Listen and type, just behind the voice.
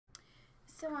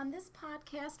So on this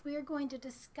podcast, we are going to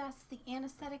discuss the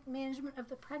anesthetic management of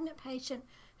the pregnant patient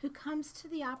who comes to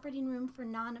the operating room for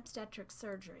non-obstetric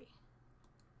surgery.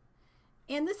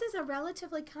 And this is a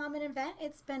relatively common event.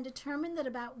 It's been determined that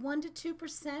about 1 to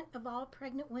 2% of all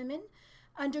pregnant women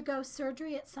undergo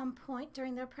surgery at some point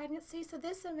during their pregnancy. So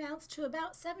this amounts to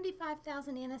about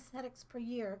 75,000 anesthetics per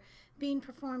year being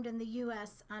performed in the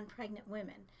U.S. on pregnant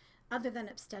women, other than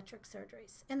obstetric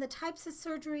surgeries. And the types of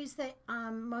surgeries that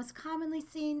most commonly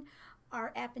seen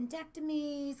are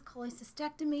appendectomies,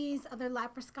 cholecystectomies, other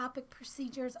laparoscopic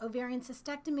procedures, ovarian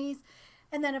cystectomies,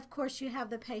 and then of course you have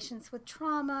the patients with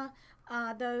trauma,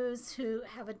 those who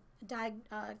have a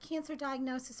cancer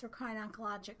diagnosis requiring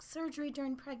oncologic surgery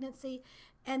during pregnancy,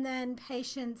 and then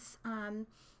patients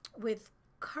with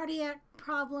cardiac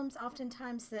problems,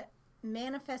 oftentimes that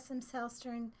manifest themselves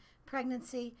during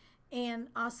pregnancy, and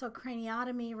also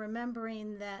craniotomy,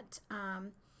 remembering that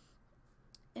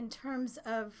in terms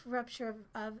of rupture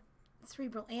of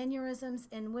cerebral aneurysms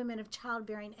in women of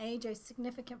childbearing age, a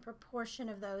significant proportion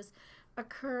of those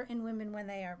occur in women when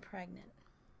they are pregnant.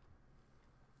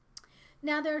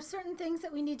 Now, there are certain things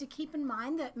that we need to keep in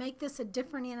mind that make this a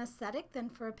different anesthetic than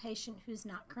for a patient who's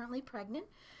not currently pregnant.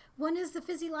 One is the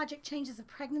physiologic changes of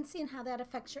pregnancy and how that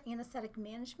affects your anesthetic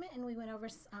management, and we went over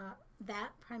that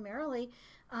primarily.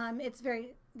 It's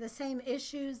the same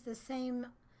issues, the same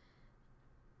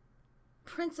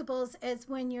principles as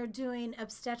when you're doing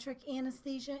obstetric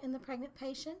anesthesia in the pregnant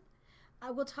patient.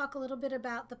 We'll talk a little bit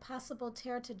about the possible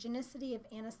teratogenicity of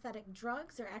anesthetic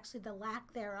drugs, or actually the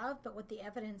lack thereof, but what the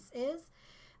evidence is.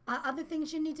 Other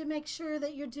things you need to make sure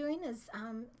that you're doing is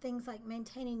things like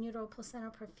maintaining uterine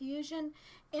placental perfusion,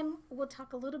 and we'll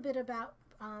talk a little bit about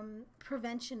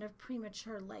prevention of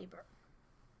premature labor.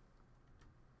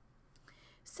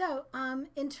 So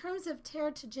in terms of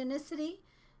teratogenicity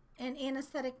and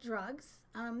anesthetic drugs,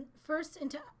 first,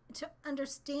 to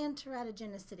understand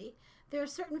teratogenicity, there are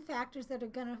certain factors that are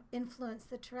going to influence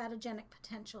the teratogenic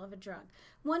potential of a drug.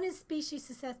 One is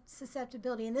species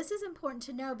susceptibility, and this is important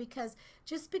to know because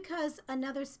just because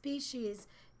another species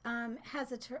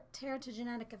has a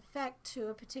teratogenic effect to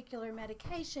a particular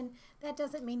medication, that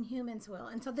doesn't mean humans will.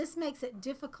 And so this makes it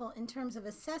difficult in terms of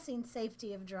assessing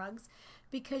safety of drugs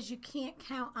because you can't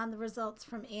count on the results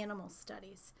from animal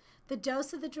studies. The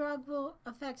dose of the drug will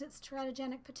affect its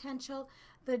teratogenic potential,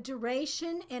 the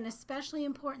duration, and especially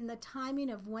important, the timing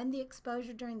of when the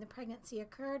exposure during the pregnancy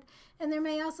occurred, and there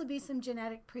may also be some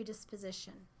genetic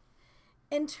predisposition.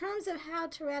 In terms of how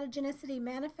teratogenicity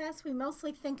manifests, we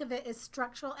mostly think of it as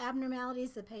structural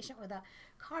abnormalities, the patient with a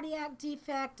cardiac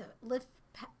defect,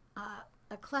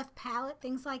 a cleft palate,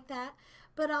 things like that.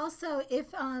 But also if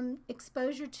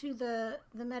exposure to the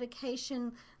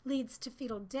medication leads to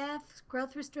fetal death,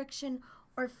 growth restriction,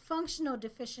 or functional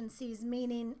deficiencies,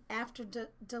 meaning after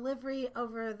delivery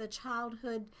over the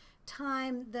childhood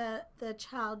time the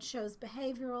child shows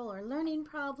behavioral or learning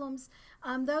problems,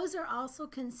 those are also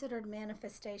considered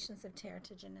manifestations of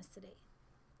teratogenicity.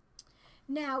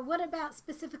 Now, what about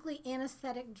specifically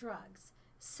anesthetic drugs?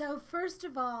 So first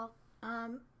of all,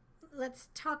 let's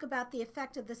talk about the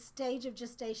effect of the stage of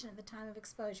gestation at the time of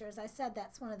exposure. As I said,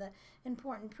 that's one of the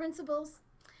important principles.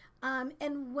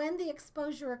 And when the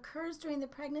exposure occurs during the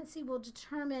pregnancy will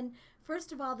determine,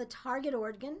 first of all, the target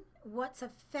organ, what's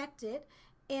affected,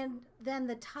 and then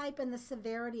the type and the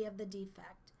severity of the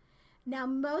defect. Now,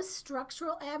 most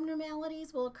structural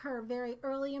abnormalities will occur very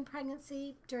early in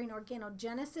pregnancy during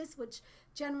organogenesis, which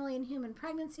generally in human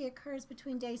pregnancy occurs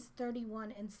between days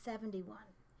 31 and 71.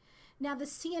 Now, the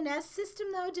CNS system,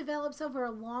 though, develops over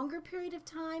a longer period of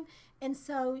time, and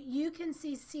so you can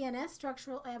see CNS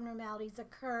structural abnormalities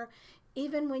occur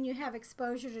even when you have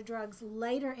exposure to drugs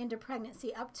later into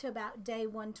pregnancy, up to about day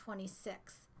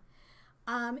 126.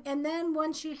 And then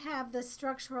once you have the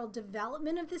structural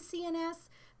development of the CNS,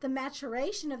 the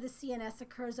maturation of the CNS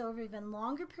occurs over even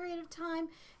longer period of time,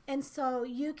 and so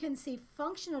you can see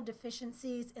functional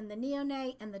deficiencies in the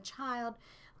neonate and the child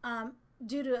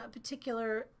due to a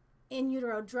particular in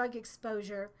utero drug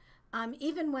exposure,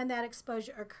 even when that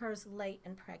exposure occurs late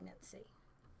in pregnancy.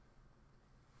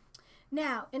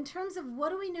 Now, in terms of what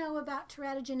do we know about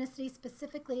teratogenicity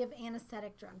specifically of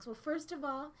anesthetic drugs? Well, first of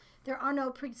all, there are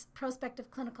no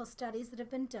prospective clinical studies that have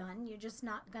been done. You're just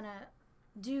not going to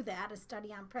do that, a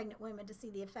study on pregnant women to see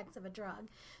the effects of a drug.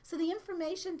 So the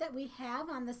information that we have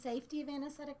on the safety of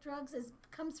anesthetic drugs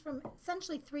comes from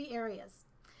essentially 3 areas.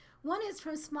 One is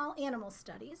from small animal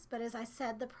studies, but as I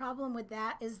said, the problem with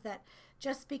that is that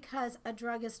just because a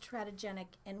drug is teratogenic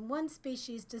in one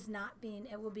species does not mean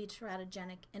it will be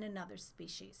teratogenic in another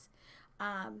species.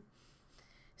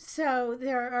 So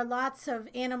there are lots of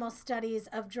animal studies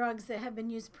of drugs that have been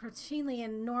used routinely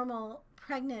in normal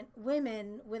pregnant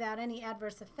women without any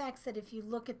adverse effects, that if you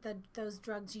look at those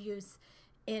drugs' use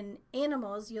in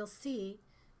animals, you'll see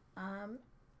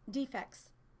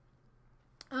defects.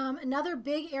 Another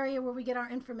big area where we get our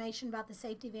information about the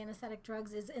safety of anesthetic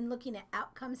drugs is in looking at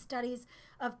outcome studies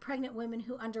of pregnant women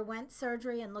who underwent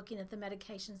surgery and looking at the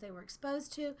medications they were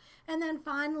exposed to. And then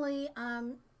finally,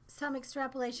 some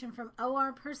extrapolation from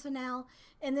OR personnel,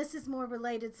 and this is more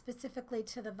related specifically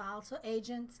to the volatile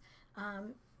agents.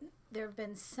 There have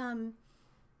been some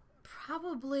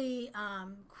probably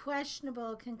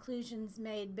questionable conclusions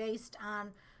made based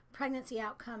on pregnancy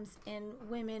outcomes in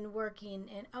women working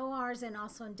in ORs and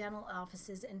also in dental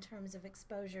offices in terms of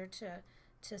exposure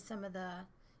to some of the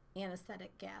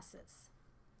anesthetic gases.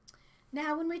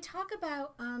 Now, when we talk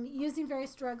about using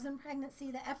various drugs in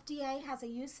pregnancy, the FDA has a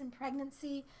use in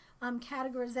pregnancy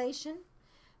categorization.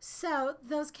 So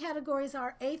those categories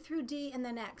are A through D and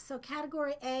then X. So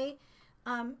category A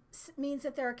means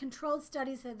that there are controlled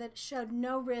studies that showed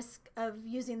no risk of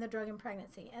using the drug in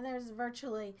pregnancy. And there's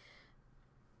virtually,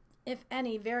 if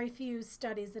any, very few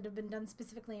studies that have been done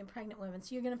specifically in pregnant women.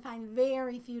 So you're going to find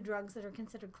very few drugs that are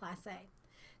considered Class A.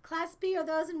 Class B are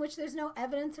those in which there's no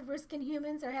evidence of risk in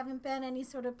humans. There haven't been any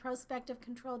sort of prospective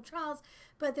controlled trials,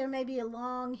 but there may be a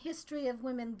long history of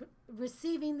women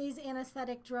receiving these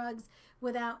anesthetic drugs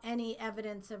without any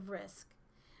evidence of risk.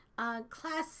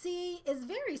 Class C is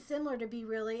very similar to B,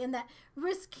 really, in that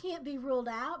risk can't be ruled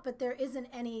out, but there isn't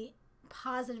any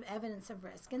positive evidence of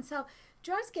risk. And so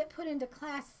drugs get put into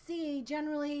Class C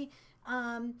generally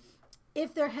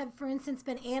if there have, for instance,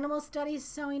 been animal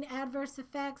studies showing adverse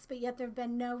effects, but yet there have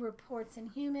been no reports in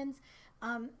humans.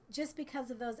 Just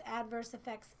because of those adverse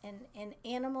effects in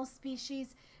animal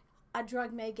species, a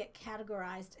drug may get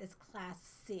categorized as Class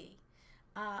C.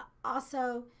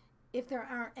 Also, if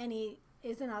there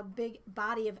isn't a big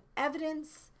body of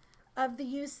evidence of the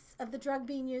use of the drug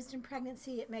being used in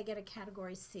pregnancy, it may get a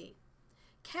Category C.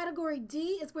 Category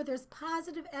D is where there's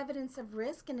positive evidence of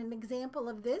risk, and an example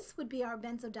of this would be our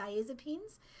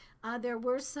benzodiazepines. There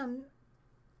were some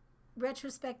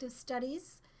retrospective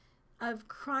studies of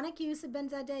chronic use of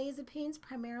benzodiazepines,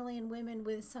 primarily in women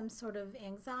with some sort of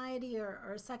anxiety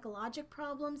or psychologic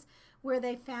problems, where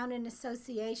they found an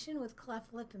association with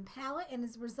cleft lip and palate. And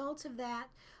as a result of that,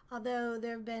 although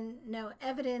there have been no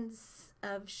evidence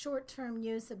of short-term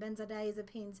use of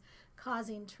benzodiazepines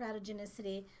causing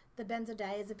teratogenicity, the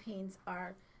benzodiazepines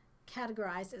are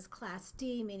categorized as Class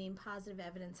D, meaning positive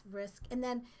evidence of risk. And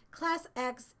then Class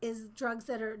X is drugs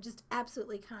that are just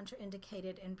absolutely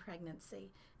contraindicated in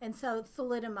pregnancy. And so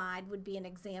thalidomide would be an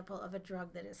example of a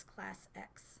drug that is Class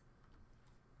X.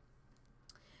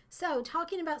 So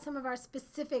talking about some of our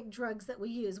specific drugs that we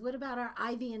use, what about our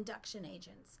IV induction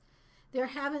agents? There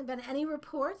haven't been any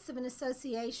reports of an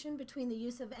association between the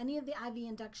use of any of the IV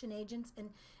induction agents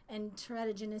and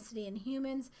teratogenicity in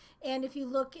humans. And if you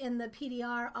look in the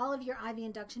PDR, all of your IV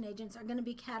induction agents are going to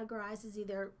be categorized as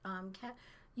either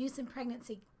use in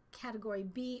pregnancy category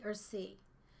B or C.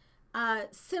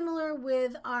 Similar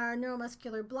with our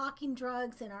neuromuscular blocking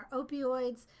drugs and our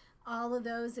opioids, all of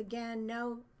those, again,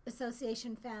 no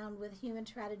association found with human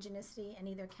teratogenicity in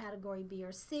either category B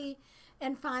or C.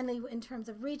 And finally, in terms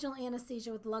of regional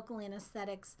anesthesia with local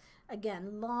anesthetics,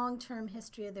 again, long-term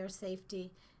history of their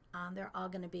safety, they're all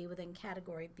going to be within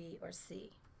category B or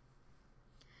C.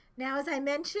 Now, as I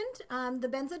mentioned, the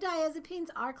benzodiazepines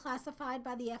are classified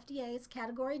by the FDA as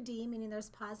category D, meaning there's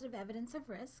positive evidence of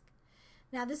risk.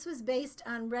 Now, this was based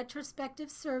on retrospective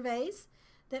surveys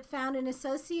that found an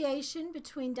association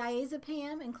between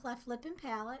diazepam and cleft lip and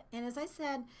palate. And as I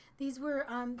said, these were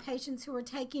patients who were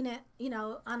taking it,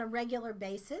 on a regular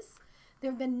basis. There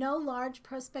have been no large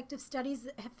prospective studies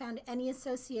that have found any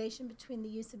association between the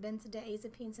use of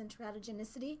benzodiazepines and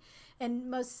teratogenicity.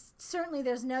 And most certainly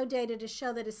there's no data to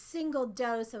show that a single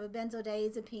dose of a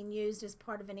benzodiazepine used as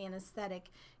part of an anesthetic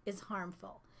is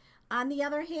harmful. On the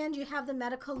other hand, you have the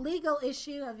medical legal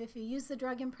issue of if you use the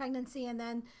drug in pregnancy and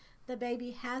then the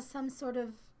baby has some sort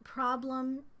of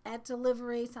problem at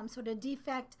delivery, some sort of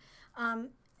defect,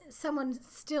 someone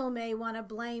still may want to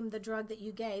blame the drug that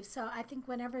you gave. So I think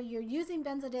whenever you're using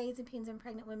benzodiazepines in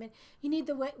pregnant women, you need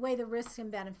to weigh the risks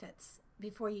and benefits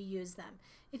before you use them.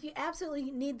 If you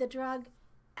absolutely need the drug,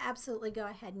 absolutely go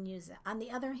ahead and use it. On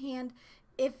the other hand,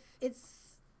 if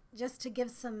it's just to give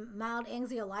some mild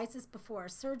anxiolysis before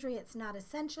surgery, it's not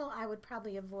essential, I would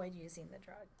probably avoid using the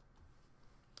drug.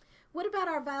 What about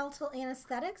our volatile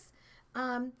anesthetics?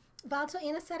 Volatile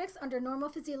anesthetics under normal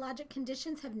physiologic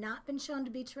conditions have not been shown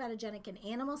to be teratogenic in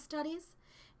animal studies.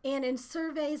 And in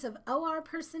surveys of OR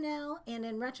personnel and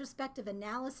in retrospective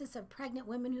analysis of pregnant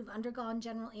women who've undergone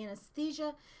general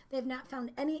anesthesia, they've not found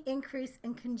any increase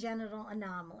in congenital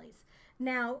anomalies.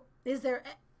 Now, is there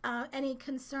any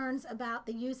concerns about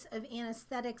the use of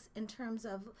anesthetics in terms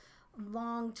of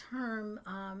long-term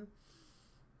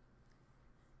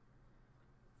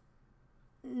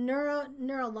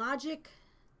neurologic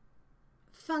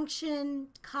function,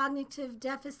 cognitive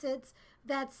deficits?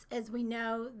 That's, as we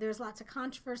know, there's lots of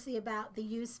controversy about the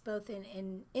use both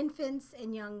in infants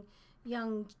and young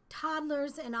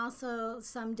toddlers, and also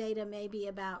some data maybe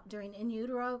about during in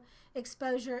utero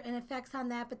exposure and effects on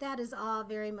that, but that is all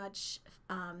very much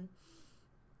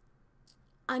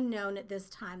unknown at this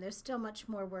time. There's still much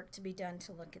more work to be done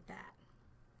to look at that.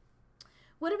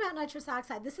 What about nitrous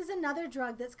oxide? This is another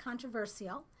drug that's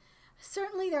controversial.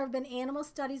 Certainly there have been animal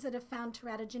studies that have found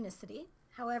teratogenicity.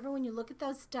 However, when you look at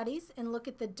those studies and look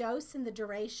at the dose and the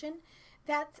duration,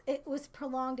 it was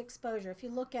prolonged exposure. If you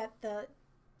look at the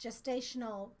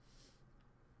gestational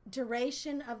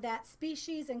duration of that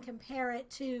species and compare it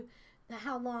to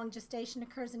how long gestation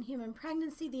occurs in human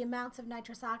pregnancy, the amounts of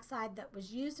nitrous oxide that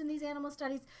was used in these animal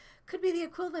studies could be the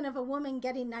equivalent of a woman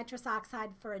getting nitrous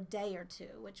oxide for a day or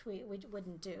two, which we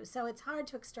wouldn't do. So it's hard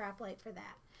to extrapolate for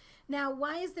that. Now,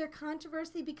 why is there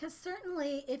controversy? Because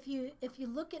certainly if you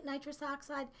look at nitrous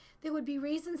oxide, there would be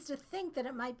reasons to think that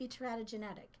it might be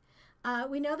teratogenetic.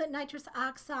 We know that nitrous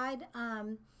oxide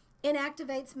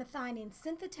inactivates methionine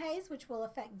synthetase, which will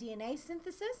affect DNA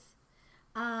synthesis.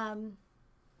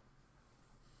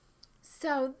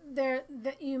 So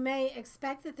you may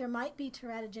expect that there might be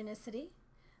teratogenicity.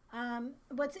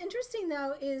 What's interesting,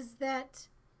 though, is that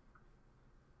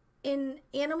in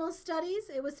animal studies,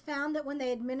 it was found that when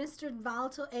they administered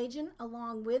volatile agent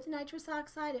along with nitrous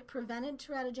oxide, it prevented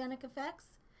teratogenic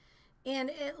effects. And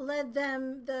it led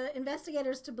the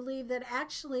investigators, to believe that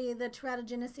actually the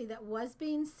teratogenicity that was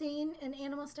being seen in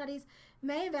animal studies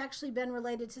may have actually been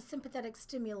related to sympathetic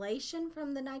stimulation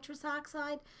from the nitrous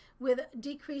oxide, with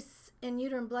decrease in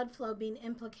uterine blood flow being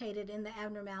implicated in the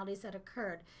abnormalities that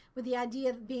occurred. With the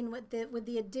idea being with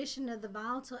the addition of the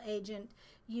volatile agent,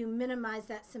 you minimize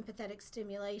that sympathetic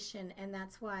stimulation, and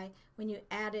that's why when you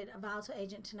added a volatile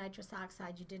agent to nitrous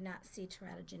oxide, you did not see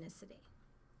teratogenicity.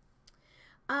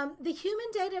 The human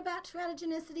data about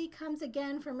teratogenicity comes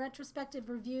again from retrospective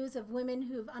reviews of women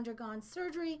who have undergone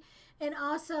surgery, and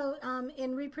also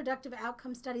in reproductive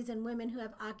outcome studies in women who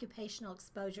have occupational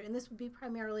exposure. And this would be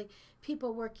primarily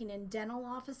people working in dental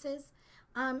offices.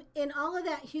 In all of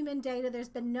that human data, there's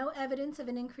been no evidence of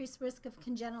an increased risk of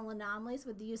congenital anomalies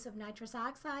with the use of nitrous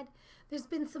oxide. There's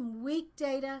been some weak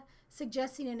data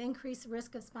suggesting an increased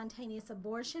risk of spontaneous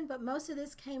abortion, but most of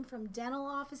this came from dental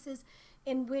offices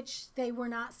in which they were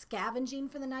not scavenging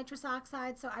for the nitrous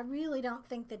oxide. So I really don't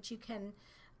think that you can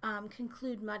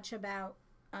conclude much about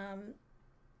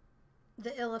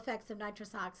the ill effects of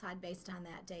nitrous oxide based on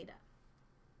that data.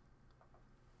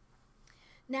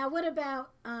 Now, what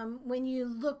about when you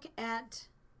look at,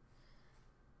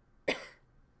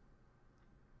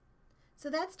 so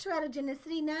that's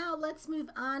teratogenicity. Now let's move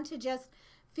on to just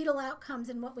fetal outcomes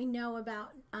and what we know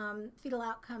about fetal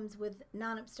outcomes with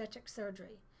non-obstetric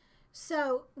surgery.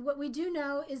 So what we do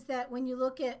know is that when you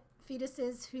look at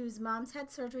fetuses whose moms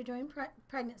had surgery during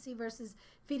pregnancy versus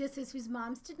fetuses whose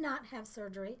moms did not have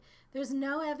surgery, there's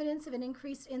no evidence of an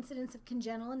increased incidence of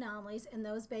congenital anomalies in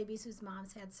those babies whose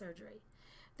moms had surgery.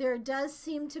 There does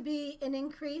seem to be an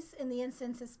increase in the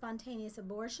incidence of spontaneous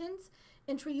abortions,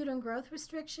 intrauterine growth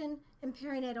restriction, and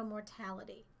perinatal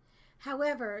mortality.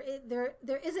 However,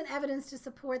 there isn't evidence to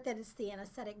support that it's the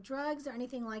anesthetic drugs or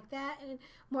anything like that. And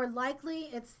more likely,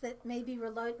 it's that maybe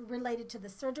related to the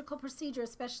surgical procedure,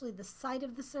 especially the site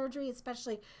of the surgery,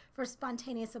 especially for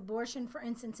spontaneous abortion. For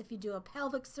instance, if you do a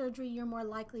pelvic surgery, you're more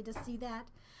likely to see that.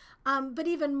 But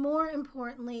even more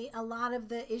importantly, a lot of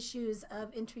the issues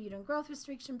of intrauterine growth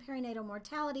restriction, perinatal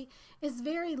mortality, is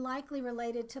very likely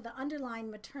related to the underlying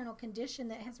maternal condition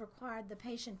that has required the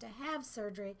patient to have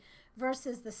surgery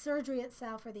versus the surgery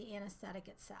itself or the anesthetic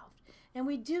itself. And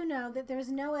we do know that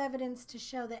there's no evidence to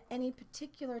show that any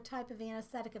particular type of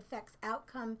anesthetic affects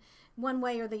outcome one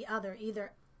way or the other,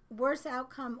 either worse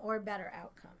outcome or better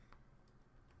outcome.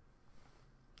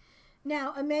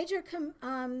 Now, a major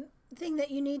thing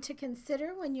that you need to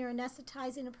consider when you're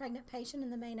anesthetizing a pregnant patient in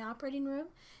the main operating room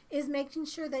is making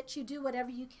sure that you do whatever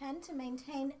you can to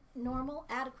maintain normal,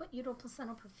 adequate uterine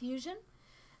placental perfusion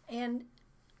and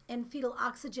fetal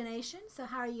oxygenation. So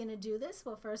how are you going to do this?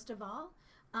 Well, first of all,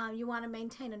 you want to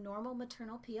maintain a normal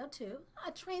maternal PO2.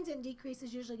 A transient decrease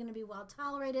is usually going to be well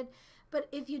tolerated, but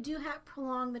if you do have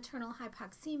prolonged maternal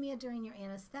hypoxemia during your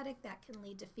anesthetic, that can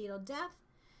lead to fetal death.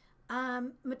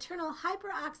 Maternal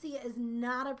hyperoxia is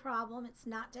not a problem. It's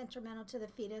not detrimental to the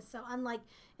fetus. So unlike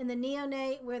in the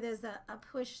neonate where there's a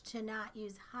push to not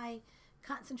use high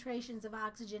concentrations of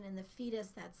oxygen in the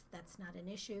fetus, that's not an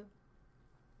issue.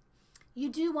 You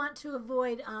do want to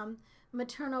avoid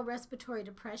maternal respiratory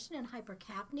depression and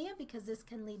hypercapnia because this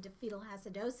can lead to fetal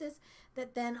acidosis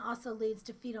that then also leads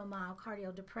to fetal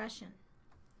myocardial depression.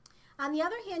 On the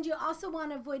other hand, you also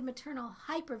want to avoid maternal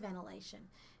hyperventilation.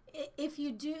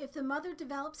 If the mother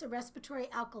develops a respiratory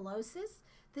alkalosis,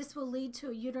 this will lead to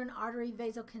a uterine artery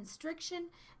vasoconstriction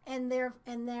and there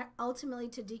ultimately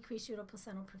to decreased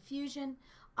uteroplacental perfusion.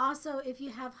 Also, if you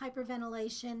have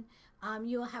hyperventilation,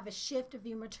 you will have a shift of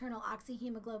your maternal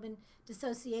oxyhemoglobin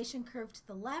dissociation curve to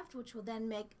the left, which will then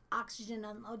make oxygen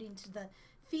unloading to the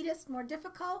fetus more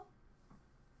difficult.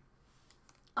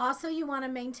 Also, you want to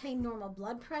maintain normal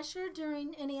blood pressure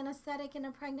during an anesthetic in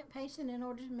a pregnant patient in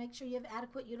order to make sure you have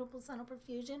adequate uteroplacental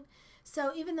perfusion.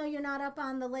 So even though you're not up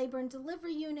on the labor and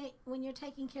delivery unit, when you're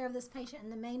taking care of this patient in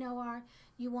the main OR,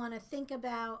 you want to think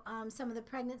about some of the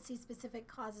pregnancy-specific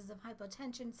causes of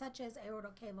hypotension, such as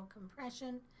aortic caval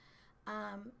compression.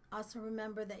 Also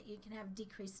remember that you can have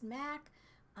decreased MAC.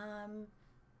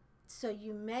 So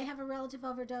you may have a relative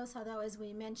overdose, although as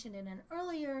we mentioned in an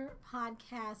earlier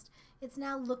podcast, it's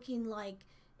now looking like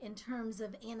in terms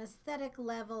of anesthetic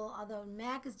level, although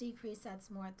MAC is decreased, that's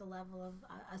more at the level of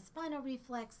a spinal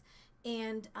reflex,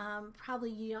 and probably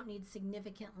you don't need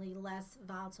significantly less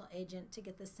volatile agent to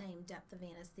get the same depth of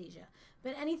anesthesia.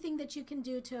 But anything that you can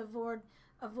do to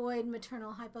avoid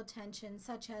maternal hypotension,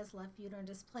 such as left uterine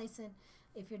displacement,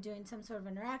 if you're doing some sort of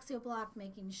an neuraxial block,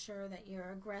 making sure that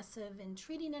you're aggressive in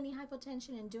treating any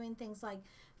hypotension and doing things like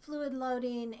fluid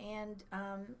loading and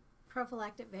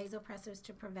prophylactic vasopressors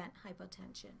to prevent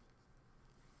hypotension.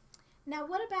 Now,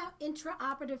 what about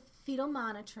intraoperative fetal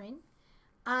monitoring?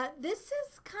 This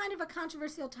is kind of a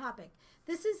controversial topic.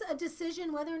 This is a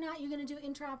decision whether or not you're going to do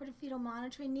intraoperative fetal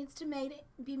monitoring needs to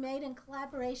be made in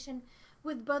collaboration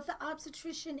with both the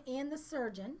obstetrician and the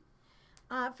surgeon.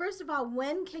 First of all,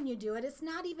 when can you do it? It's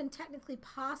not even technically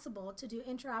possible to do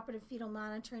intraoperative fetal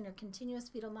monitoring or continuous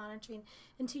fetal monitoring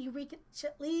until you reach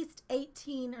at least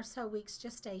 18 or so weeks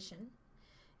gestation.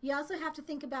 You also have to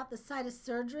think about the site of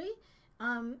surgery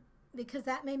because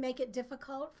that may make it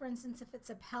difficult. For instance, if it's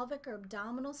a pelvic or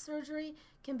abdominal surgery,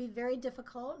 it can be very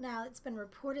difficult. Now, it's been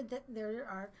reported that there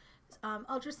are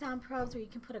ultrasound probes where you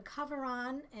can put a cover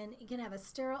on and you can have a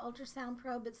sterile ultrasound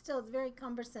probe, but still it's very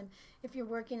cumbersome if you're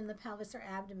working in the pelvis or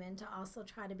abdomen to also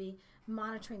try to be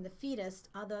monitoring the fetus,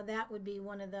 although that would be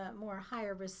one of the more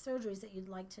higher risk surgeries that you'd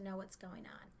like to know what's going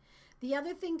on. The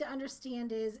other thing to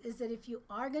understand is that if you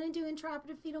are going to do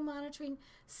intraoperative fetal monitoring,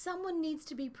 someone needs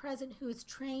to be present who is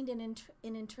trained in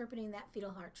interpreting that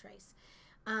fetal heart trace.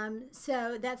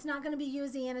 So that's not going to be you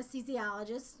as the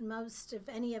anesthesiologist. Most, if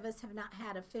any of us, have not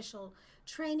had official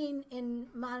training in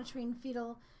monitoring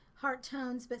fetal heart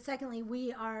tones, but secondly,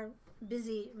 we are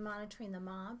busy monitoring the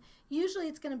mom. Usually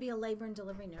it's going to be a labor and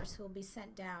delivery nurse who will be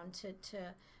sent down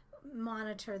to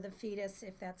monitor the fetus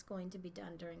if that's going to be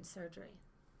done during surgery.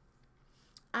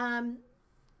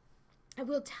 I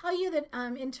will tell you that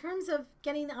in terms of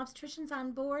getting the obstetricians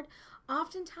on board,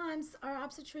 oftentimes our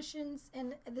obstetricians,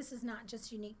 and this is not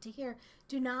just unique to here,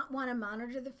 do not want to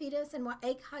monitor the fetus. And what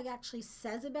ACOG actually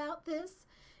says about this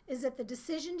is that the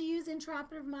decision to use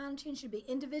intraoperative monitoring should be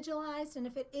individualized, and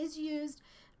if it is used,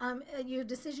 your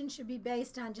decision should be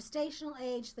based on gestational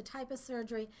age, the type of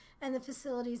surgery, and the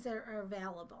facilities that are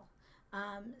available.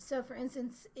 So for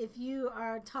instance, if you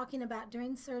are talking about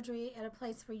doing surgery at a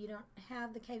place where you don't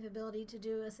have the capability to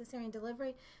do a cesarean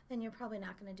delivery, then you're probably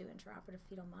not going to do intraoperative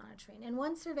fetal monitoring. And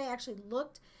one survey actually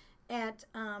looked at,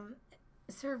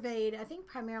 surveyed, I think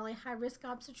primarily high-risk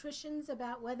obstetricians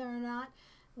about whether or not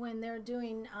when they're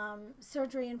doing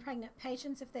surgery in pregnant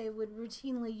patients, if they would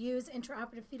routinely use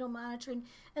intraoperative fetal monitoring,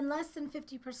 and less than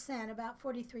 50%, about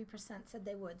 43% said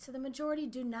they would. So the majority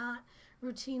do not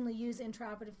routinely use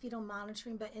intraoperative fetal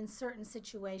monitoring, but in certain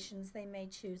situations they may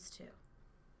choose to.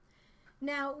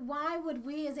 Now, why would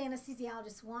we as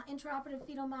anesthesiologists want intraoperative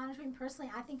fetal monitoring?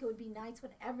 Personally, I think it would be nice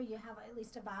whenever you have at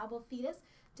least a viable fetus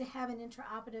to have an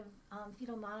intraoperative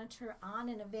fetal monitor on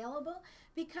and available,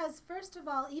 because first of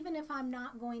all, even if I'm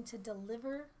not going to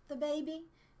deliver the baby,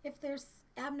 if there's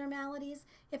abnormalities,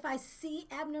 if I see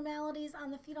abnormalities on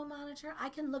the fetal monitor, I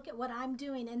can look at what I'm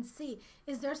doing and see,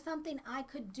 is there something I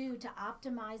could do to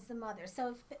optimize the mother?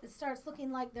 So if it starts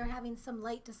looking like they're having some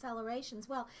late decelerations,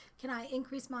 well, can I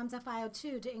increase mom's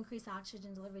FiO2 to increase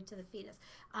oxygen delivery to the fetus?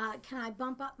 Can I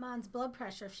bump up mom's blood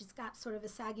pressure if she's got sort of a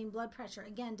sagging blood pressure,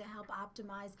 again, to help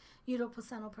optimize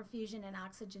uteroplacental perfusion and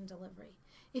oxygen delivery?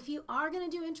 If you are going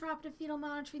to do intraoperative fetal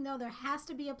monitoring, though, there has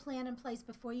to be a plan in place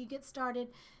before you get started,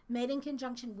 made in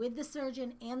conjunction with the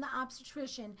surgeon and the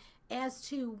obstetrician, as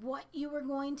to what you are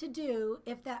going to do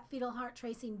if that fetal heart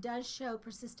tracing does show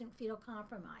persistent fetal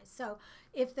compromise. So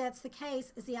if that's the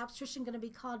case, is the obstetrician going to be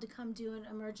called to come do an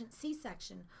emergent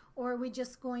C-section? Or are we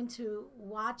just going to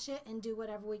watch it and do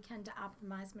whatever we can to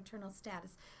optimize maternal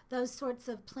status? Those sorts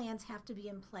of plans have to be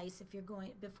in place if you're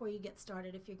going, before you get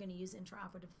started, if you're going to use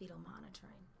intraoperative fetal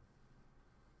monitoring.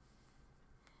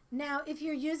 Now, if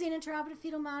you're using intraoperative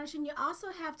fetal monitoring, you also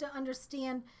have to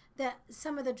understand that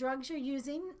some of the drugs you're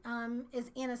using as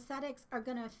anesthetics are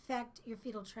going to affect your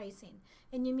fetal tracing.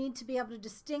 And you need to be able to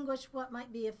distinguish what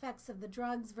might be effects of the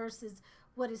drugs versus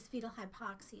what is fetal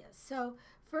hypoxia. So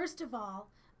first of all,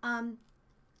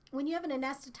 when you have an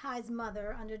anesthetized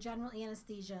mother under general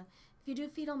anesthesia, if you do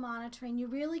fetal monitoring, you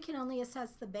really can only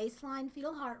assess the baseline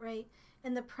fetal heart rate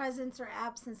and the presence or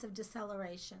absence of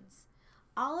decelerations.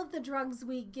 All of the drugs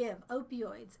we give,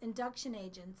 opioids, induction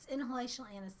agents,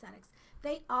 inhalational anesthetics,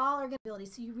 they all are going to be,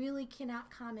 so you really cannot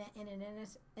comment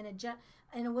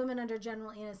in a woman under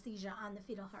general anesthesia on the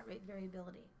fetal heart rate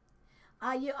variability.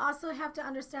 You also have to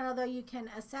understand, although you can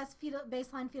assess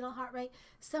baseline fetal heart rate,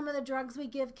 some of the drugs we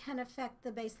give can affect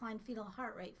the baseline fetal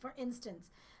heart rate. For instance,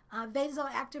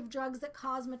 vasoactive drugs that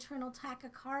cause maternal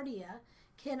tachycardia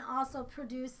can also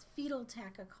produce fetal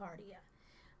tachycardia.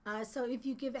 So if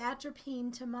you give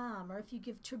atropine to mom or if you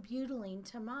give terbutaline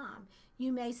to mom,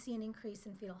 you may see an increase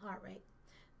in fetal heart rate.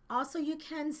 Also, you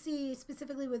can see,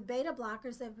 specifically with beta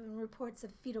blockers, there have been reports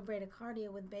of fetal bradycardia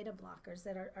with beta blockers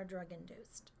that are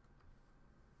drug-induced.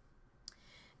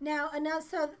 Now,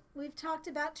 so we've talked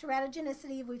about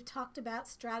teratogenicity. We've talked about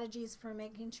strategies for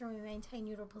making sure we maintain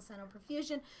uteroplacental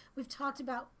perfusion. We've talked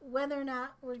about whether or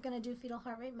not we're going to do fetal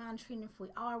heart rate monitoring. If we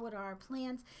are, what are our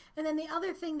plans? And then the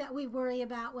other thing that we worry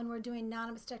about when we're doing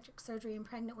non-obstetric surgery in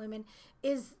pregnant women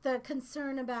is the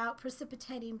concern about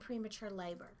precipitating premature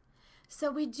labor. So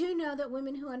we do know that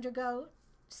women who undergo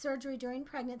surgery during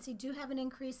pregnancy do have an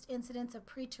increased incidence of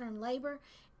preterm labor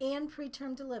and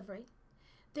preterm delivery.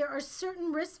 There are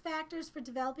certain risk factors for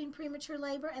developing premature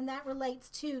labor, and that relates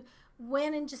to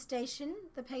when in gestation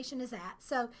the patient is at.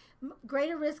 So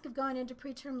greater risk of going into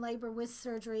preterm labor with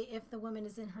surgery if the woman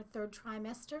is in her 3rd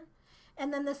trimester.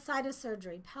 And then the site of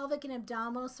surgery. Pelvic and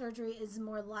abdominal surgery is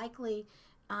more likely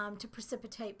to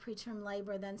precipitate preterm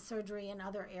labor than surgery in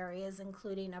other areas,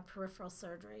 including a peripheral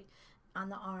surgery on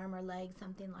the arm or leg,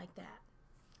 something like that.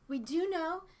 We do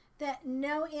know that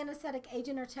no anesthetic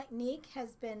agent or technique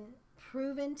has been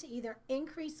proven to either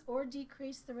increase or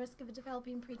decrease the risk of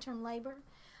developing preterm labor.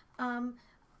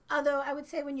 Although I would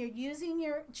say when you're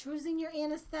choosing your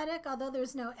anesthetic, although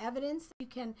there's no evidence, you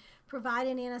can provide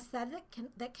an anesthetic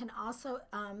that can also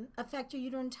affect your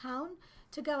uterine tone,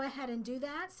 to go ahead and do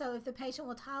that. So if the patient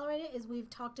will tolerate it, as we've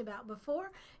talked about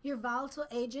before, your volatile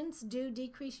agents do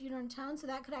decrease uterine tone, so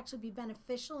that could actually be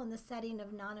beneficial in the setting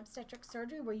of non-obstetric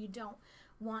surgery where you don't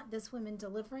want this woman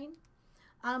delivering.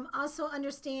 Also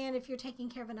understand if you're taking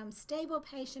care of an unstable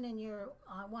patient and you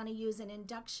want to use an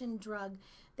induction drug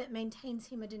that maintains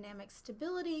hemodynamic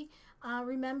stability,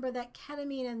 remember that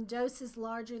ketamine in doses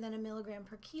larger than 1 milligram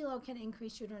per kilo can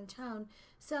increase uterine tone.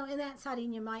 So in that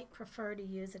setting, you might prefer to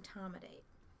use etomidate.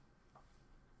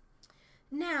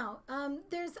 Now,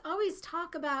 there's always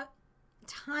talk about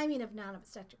timing of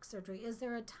non-obstetric surgery. Is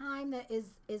there a time that it's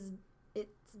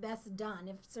best done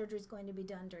if surgery is going to be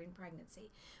done during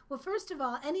pregnancy? Well, first of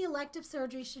all, any elective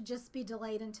surgery should just be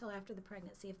delayed until after the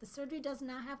pregnancy. If the surgery does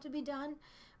not have to be done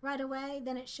right away,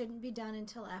 then it shouldn't be done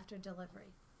until after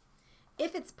delivery.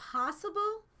 If it's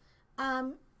possible,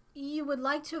 you would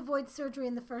like to avoid surgery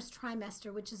in the 1st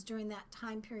trimester, which is during that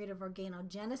time period of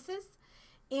organogenesis.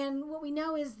 And what we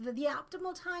know is that the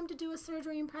optimal time to do a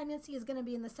surgery in pregnancy is going to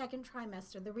be in the 2nd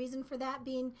trimester. The reason for that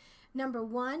being, number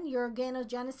 1, your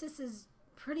organogenesis is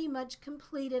pretty much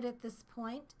completed at this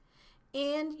point,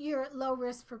 and you're at low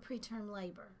risk for preterm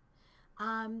labor.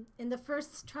 In the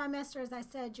 1st trimester, as I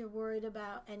said, you're worried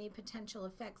about any potential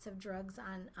effects of drugs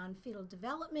on fetal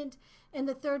development. In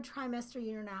the 3rd trimester,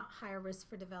 you're now at higher risk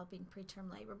for developing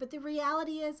preterm labor. But the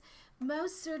reality is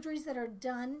most surgeries that are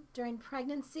done during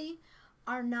pregnancy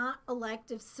are not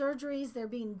elective surgeries. They're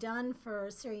being done for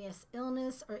serious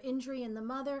illness or injury in the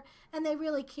mother, and they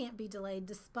really can't be delayed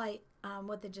despite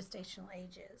what the gestational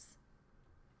age is.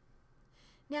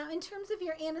 Now, in terms of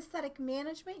your anesthetic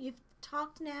management, you've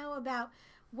talked now about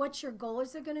what your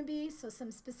goals are going to be. So some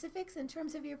specifics in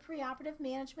terms of your preoperative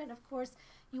management. Of course,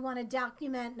 you want to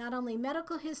document not only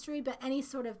medical history, but any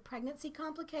sort of pregnancy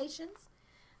complications.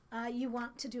 You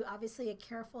want to do, obviously, a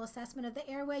careful assessment of the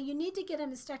airway. You need to get an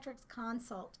obstetrics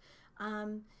consult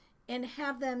and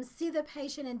have them see the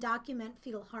patient and document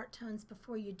fetal heart tones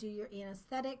before you do your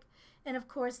anesthetic. And of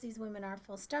course, these women are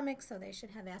full stomach, so they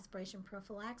should have aspiration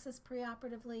prophylaxis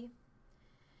preoperatively.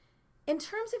 In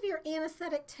terms of your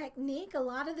anesthetic technique, a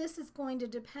lot of this is going to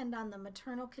depend on the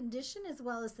maternal condition as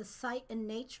well as the site and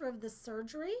nature of the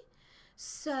surgery.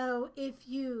 So if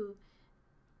you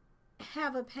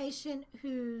have a patient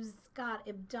who's got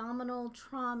abdominal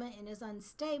trauma and is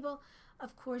unstable,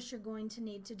 of course you're going to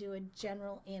need to do a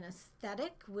general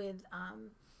anesthetic with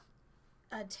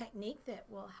a technique that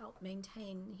will help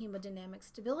maintain hemodynamic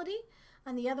stability.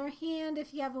 On the other hand,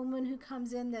 if you have a woman who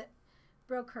comes in that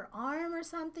broke her arm or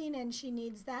something and she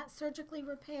needs that surgically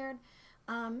repaired,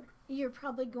 you're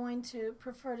probably going to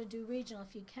prefer to do regional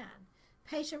if you can.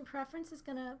 Patient preference is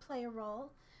going to play a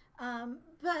role,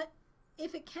 but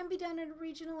if it can be done at a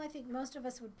regional, I think most of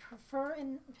us would prefer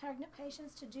in pregnant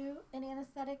patients to do an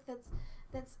anesthetic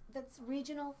that's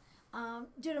regional.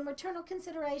 Due to maternal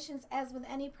considerations, as with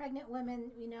any pregnant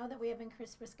women, we know that we have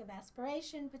increased risk of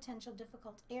aspiration, potential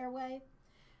difficult airway.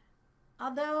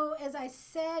 Although, as I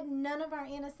said, none of our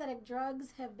anesthetic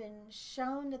drugs have been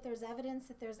shown that there's evidence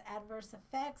that there's adverse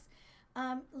effects.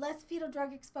 Less fetal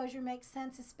drug exposure makes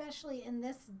sense, especially in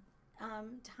this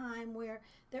time where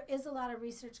there is a lot of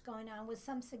research going on with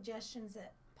some suggestions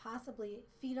that possibly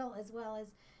fetal as well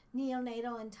as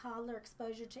neonatal and toddler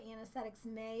exposure to anesthetics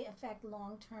may affect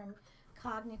long-term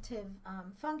cognitive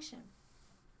function.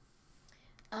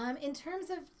 In terms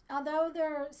of,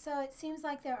 so it seems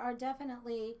like there are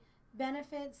definitely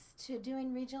benefits to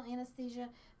doing regional anesthesia.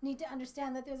 Need to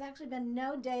understand that there's actually been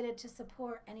no data to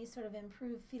support any sort of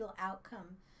improved fetal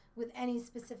outcome with any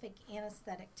specific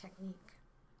anesthetic technique.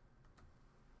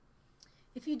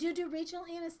 If you do regional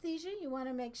anesthesia, you want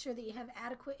to make sure that you have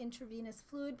adequate intravenous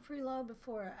fluid preload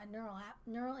before a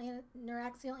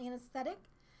neuraxial anesthetic.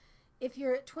 If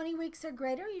you're at 20 weeks or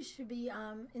greater, you should be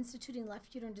instituting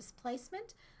left uterine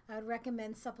displacement. I would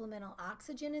recommend supplemental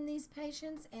oxygen in these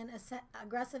patients and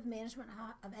aggressive management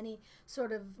of any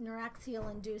sort of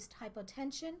neuraxial-induced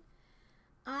hypotension.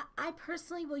 I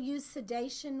personally will use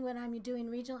sedation when I'm doing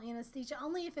regional anesthesia,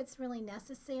 only if it's really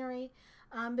necessary,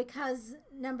 because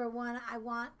number one, I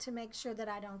want to make sure that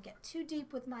I don't get too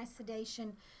deep with my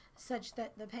sedation such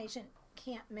that the patient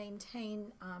can't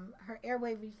maintain her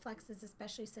airway reflexes,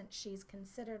 especially since she's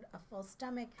considered a full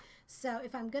stomach. So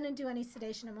if I'm going to do any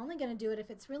sedation, I'm only going to do it if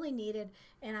it's really needed,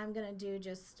 and I'm going to do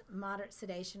just moderate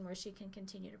sedation where she can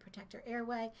continue to protect her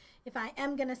airway. If I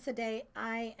am going to sedate,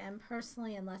 I am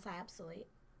personally, unless I absolutely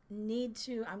need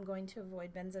to, I'm going to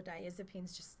avoid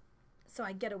benzodiazepines just so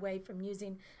I get away from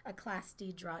using a Class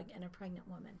D drug in a pregnant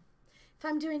woman. If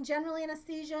I'm doing general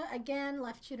anesthesia, again,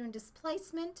 left uterine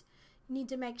displacement. You need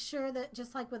to make sure that,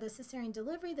 just like with a cesarean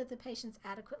delivery, that the patient's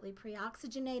adequately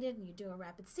pre-oxygenated, and you do a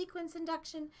rapid sequence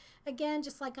induction. Again,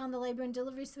 just like on the labor and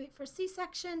delivery suite for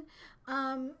C-section,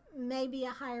 maybe a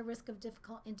higher risk of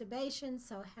difficult intubation,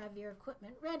 so have your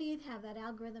equipment ready, have that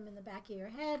algorithm in the back of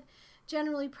your head.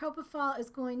 Generally, propofol is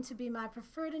going to be my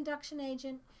preferred induction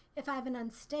agent. If I have an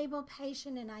unstable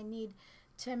patient and I need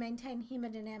to maintain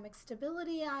hemodynamic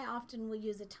stability, I often will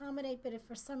use etomidate, but if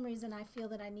for some reason I feel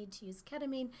that I need to use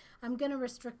ketamine, I'm going to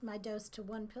restrict my dose to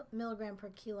 1 milligram per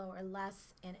kilo or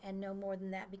less, and no more than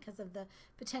that, because of the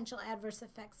potential adverse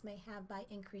effects may have by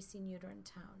increasing uterine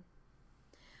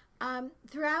tone.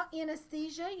 Throughout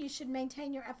anesthesia, you should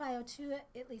maintain your FiO2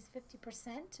 at least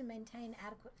 50% to maintain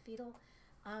adequate fetal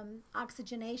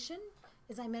oxygenation.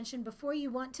 As I mentioned before, you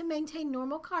want to maintain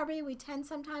normal carb rate. We tend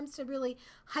sometimes to really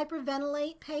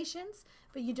hyperventilate patients,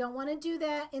 but you don't want to do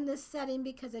that in this setting,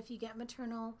 because if you get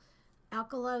maternal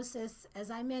alkalosis, as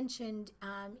I mentioned,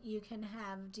 you can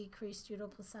have decreased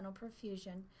uteroplacental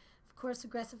perfusion. Of course,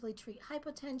 aggressively treat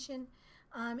hypotension.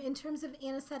 In terms of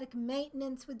anesthetic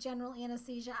maintenance with general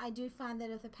anesthesia, I do find that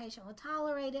if the patient will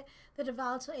tolerate it, that a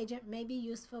volatile agent may be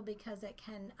useful because it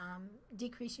can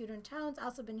decrease uterine tones,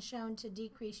 also been shown to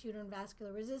decrease uterine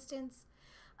vascular resistance.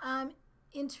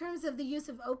 In terms of the use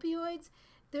of opioids,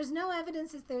 there's no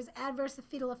evidence that there's adverse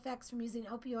fetal effects from using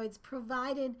opioids,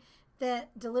 provided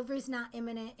that delivery is not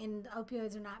imminent and the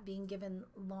opioids are not being given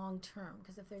long term,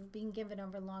 because if they're being given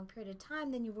over a long period of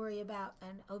time, then you worry about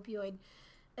an opioid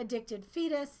addicted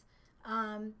fetus,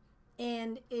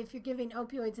 and if you're giving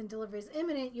opioids and delivery is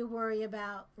imminent, you worry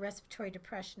about respiratory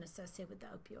depression associated with the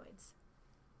opioids.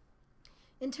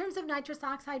 In terms of nitrous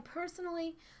oxide,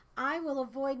 personally, I will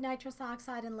avoid nitrous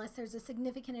oxide unless there's a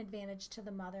significant advantage to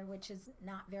the mother, which is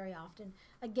not very often,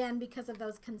 again, because of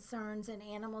those concerns in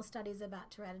animal studies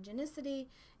about teratogenicity,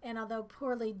 and although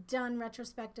poorly done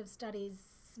retrospective studies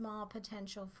small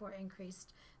potential for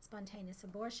increased spontaneous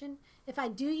abortion. If I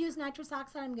do use nitrous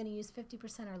oxide, I'm going to use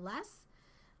 50% or less.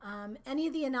 Any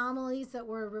of the anomalies that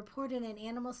were reported in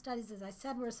animal studies, as I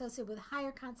said, were associated with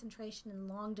higher concentration and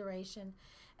long duration,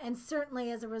 and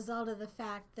certainly as a result of the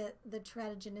fact that the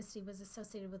teratogenicity was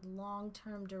associated with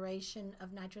long-term duration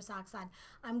of nitrous oxide,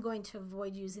 I'm going to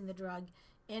avoid using the drug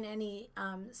in any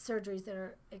surgeries that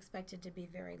are expected to be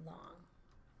very long.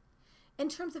 In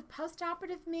terms of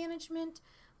postoperative management,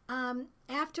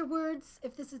 afterwards,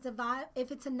 if it's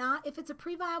a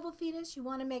pre-viable fetus, you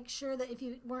want to make sure that if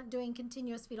you weren't doing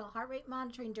continuous fetal heart rate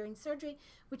monitoring during surgery,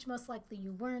 which most likely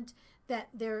you weren't, that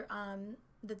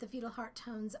that the fetal heart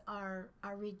tones are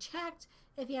rechecked.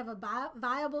 If you have a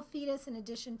viable fetus, in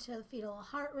addition to fetal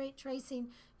heart rate tracing,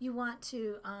 you want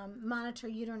to monitor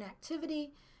uterine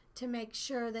activity to make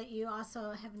sure that you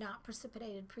also have not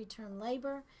precipitated preterm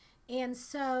labor. And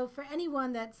so for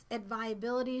anyone that's at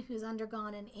viability who's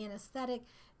undergone an anesthetic,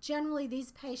 generally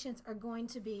these patients are going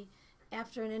to be,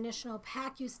 after an initial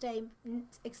PACU stay,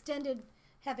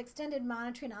 have extended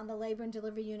monitoring on the labor and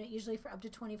delivery unit, usually for up to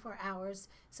 24 hours,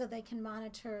 so they can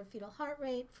monitor fetal heart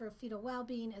rate for fetal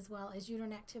well-being as well as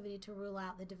uterine activity to rule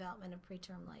out the development of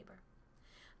preterm labor.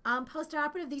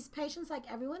 Postoperative, these patients, like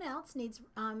everyone else, needs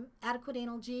adequate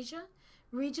analgesia.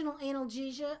 Regional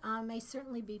analgesia may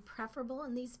certainly be preferable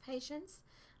in these patients.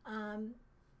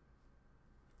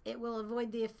 It will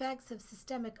avoid the effects of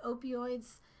systemic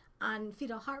opioids on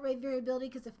fetal heart rate variability,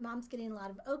 because if mom's getting a lot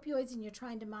of opioids and you're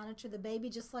trying to monitor the baby,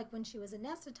 just like when she was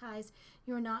anesthetized,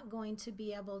 you're not going to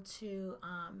be able to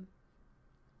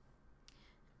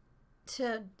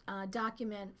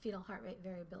document fetal heart rate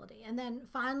variability. And then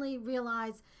finally,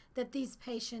 realize that these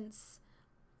patients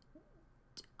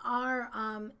are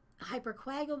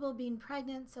hypercoagulable being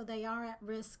pregnant, so they are at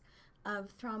risk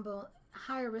of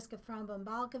higher risk of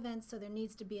thromboembolic events, so there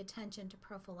needs to be attention to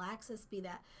prophylaxis, be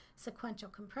that sequential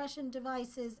compression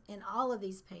devices. In all of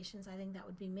these patients, I think that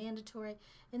would be mandatory.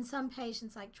 In some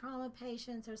patients, like trauma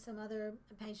patients or some other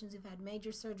patients who've had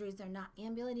major surgeries, they're not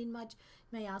ambulating much,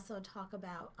 may also talk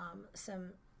about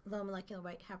some low molecular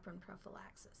weight heparin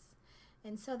prophylaxis.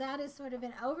 And so that is sort of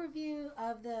an overview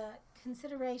of the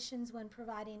considerations when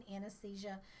providing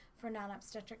anesthesia for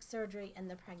non-obstetric surgery in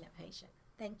the pregnant patient.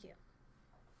 Thank you.